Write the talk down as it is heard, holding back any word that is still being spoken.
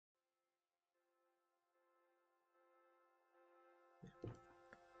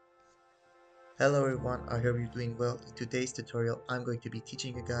Hello everyone, I hope you're doing well. In today's tutorial, I'm going to be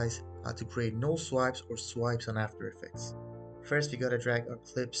teaching you guys how to create null swipes or swipes on After Effects. First, we gotta drag our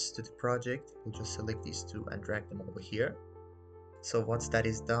clips to the project. We'll just select these two and drag them over here. So once that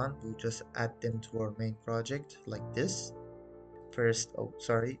is done, we'll just add them to our main project like this. First you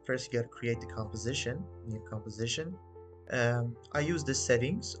gotta create the composition, new composition. I use the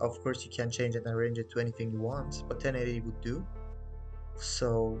settings. Of course, you can change and arrange it to anything you want, but 1080 would do.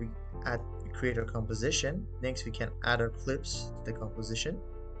 So we create our composition. Next we can add our clips to the composition.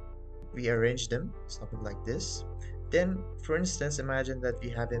 We arrange them something like this. Then for instance, imagine that we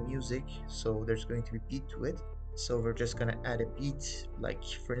have a music, so there's going to be beat to it. So we're just gonna add a beat, like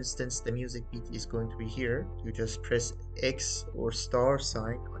for instance the music beat is going to be here. You just press X or star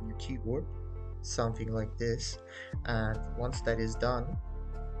sign on your keyboard, something like this. And once that is done,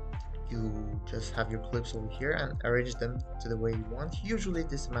 you just have your clips over here and arrange them to the way you want. Usually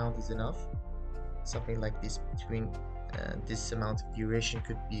this amount is enough. Something like this, between this amount of duration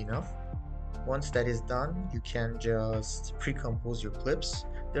could be enough. Once that is done, you can just pre-compose your clips.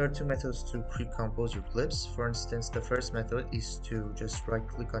 There are two methods to pre-compose your clips. For instance, the first method is to just right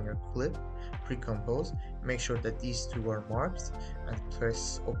click on your clip, pre-compose, make sure that these two are marked and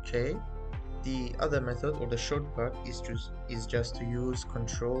press OK. The other method or the shortcut is just to use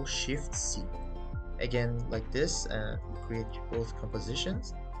Ctrl Shift C. Again, like this, and create both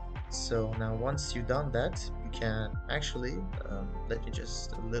compositions. So now once you've done that, you can actually let me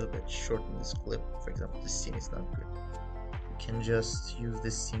just a little bit shorten this clip. For example, this scene is not good. You can just use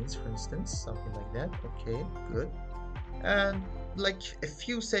this scenes, for instance, something like that. Okay, good. And like a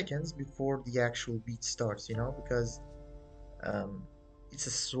few seconds before the actual beat starts, because um, it's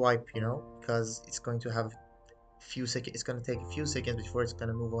a swipe, because it's going to have few seconds. It's going to take a few seconds before it's going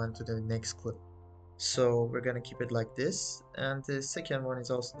to move on to the next clip. So we're going to keep it like this. And the second one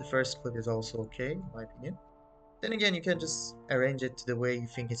is also, the first clip is also okay, in my opinion. Then again, you can just arrange it to the way you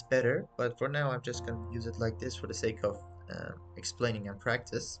think it's better. But for now, I'm just going to use it like this for the sake of explaining and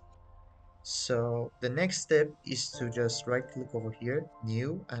practice. So the next step is to just right click over here,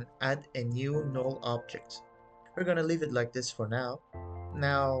 new, and add a new null object. We're gonna leave it like this for now.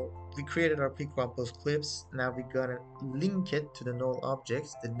 Now we created our pre-compose clips. Now we're gonna link it to the null object.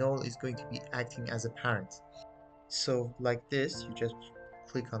 The null is going to be acting as a parent. So like this, you just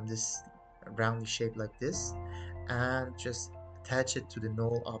click on this roundy shape like this and just attach it to the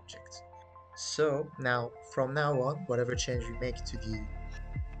null object. So now from now on, whatever change we make to the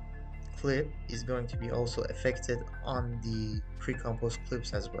clip is going to be also affected on the pre-composed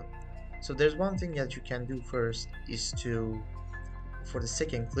clips as well. So there's one thing that you can do first is to, for the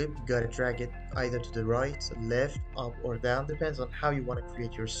second clip, you gotta drag it either to the right, left, up or down, depends on how you want to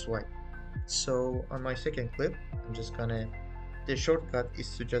create your swipe. So on my second clip, I'm just gonna, the shortcut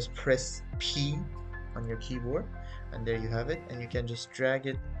is to just press P on your keyboard, and there you have it, and you can just drag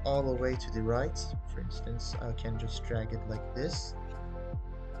it all the way to the right. For instance, I can just drag it like this,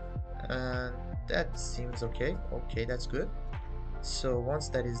 and that seems okay. Okay, that's good. So once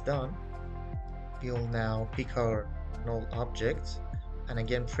that is done, we'll now pick our null object and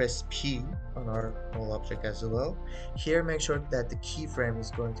again press P on our null object as well. Here make sure that the keyframe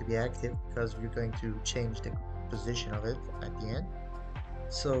is going to be active because we're going to change the position of it at the end.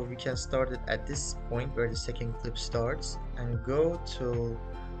 So we can start it at this point where the second clip starts and go to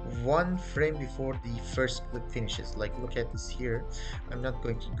one frame before the first clip finishes. Like look at this here. I'm not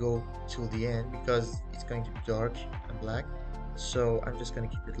going to go till the end because it's going to be dark and black. So I'm just going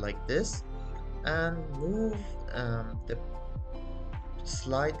to keep it like this and move the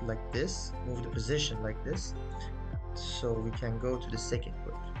slide like this, move the position like this, so we can go to the second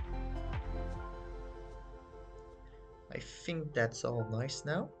clip. I think that's all nice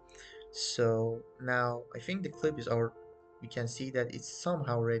now. So now I think the clip is our, we can see that it's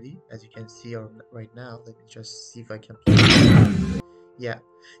somehow ready, as you can see right now. Let me just see if I can play it. Yeah,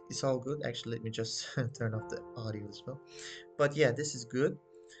 it's all good. Actually, let me just turn off the audio as well. But yeah, this is good.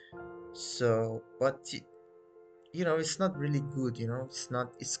 So but it's not really good,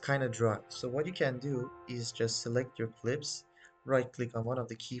 it's kind of dry. So what you can do is just select your clips, right click on one of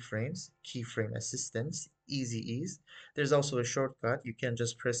the keyframes, keyframe assistance, easy ease. There's also a shortcut. You can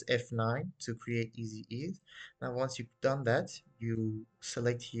just press F9 to create easy ease. Now once you've done that, you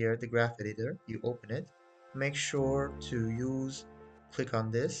select here the graph editor, you open it, make sure to click on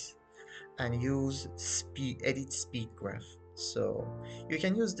this and use edit speed graph. So you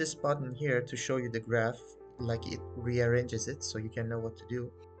can use this button here to show you the graph, like it rearranges it so you can know what to do.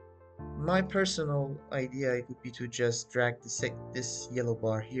 My personal idea, it would be to just drag this yellow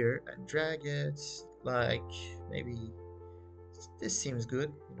bar here and drag it like maybe this seems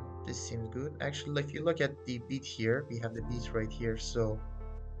good. This seems good. Actually, if you look at the beat here, we have the beat right here. So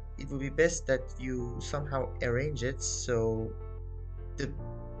it would be best that you somehow arrange it so the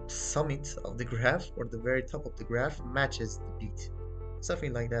summit of the graph or the very top of the graph matches the beat.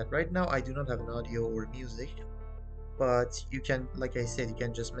 Something like that. Right now, I do not have an audio or music, but you can, like I said, you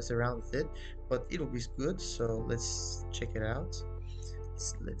can just mess around with it, but it'll be good. So let's check it out.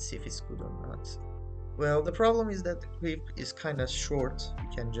 Let's see if it's good or not. Well, the problem is that the clip is kind of short. You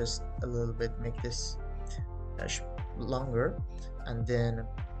can just a little bit make this uh, longer, and then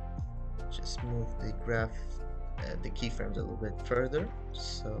just move the graph, the keyframes a little bit further.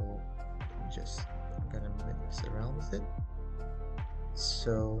 So I'm gonna mess around with it.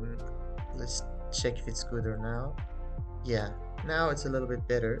 So let's check if it's good or now. Yeah, now it's a little bit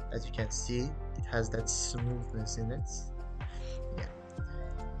better. As you can see, it has that smoothness in it. Yeah,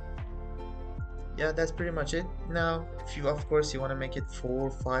 yeah, that's pretty much it. Now, if you, of course, you want to make it 4 or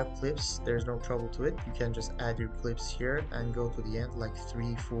 5 clips, there's no trouble to it. You can just add your clips here and go to the end, like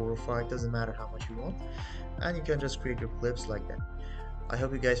 3, 4, or 5, doesn't matter how much you want, and you can just create your clips like that. I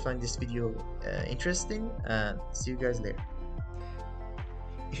hope you guys find this video interesting, and see you guys later.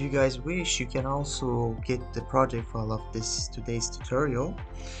 If you guys wish, you can also get the project file of this today's tutorial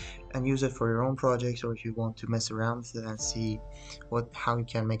and use it for your own projects, or if you want to mess around with it and see how you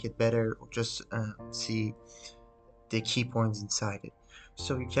can make it better, or just see the key points inside it.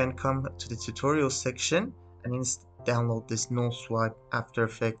 So you can come to the tutorial section and download this Null Swipe After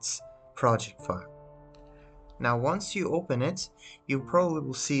Effects project file. Now once you open it, you probably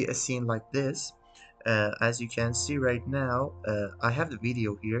will see a scene like this. As you can see right now, I have the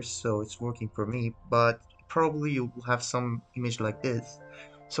video here, so it's working for me, but probably you will have some image like this.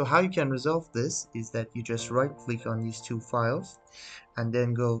 So how you can resolve this is that you just right click on these two files and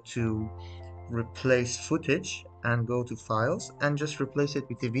then go to replace footage and go to files and just replace it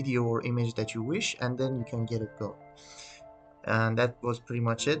with the video or image that you wish, and then you can get it going. And that was pretty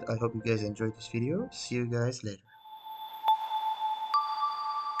much it. I hope you guys enjoyed this video. See you guys later.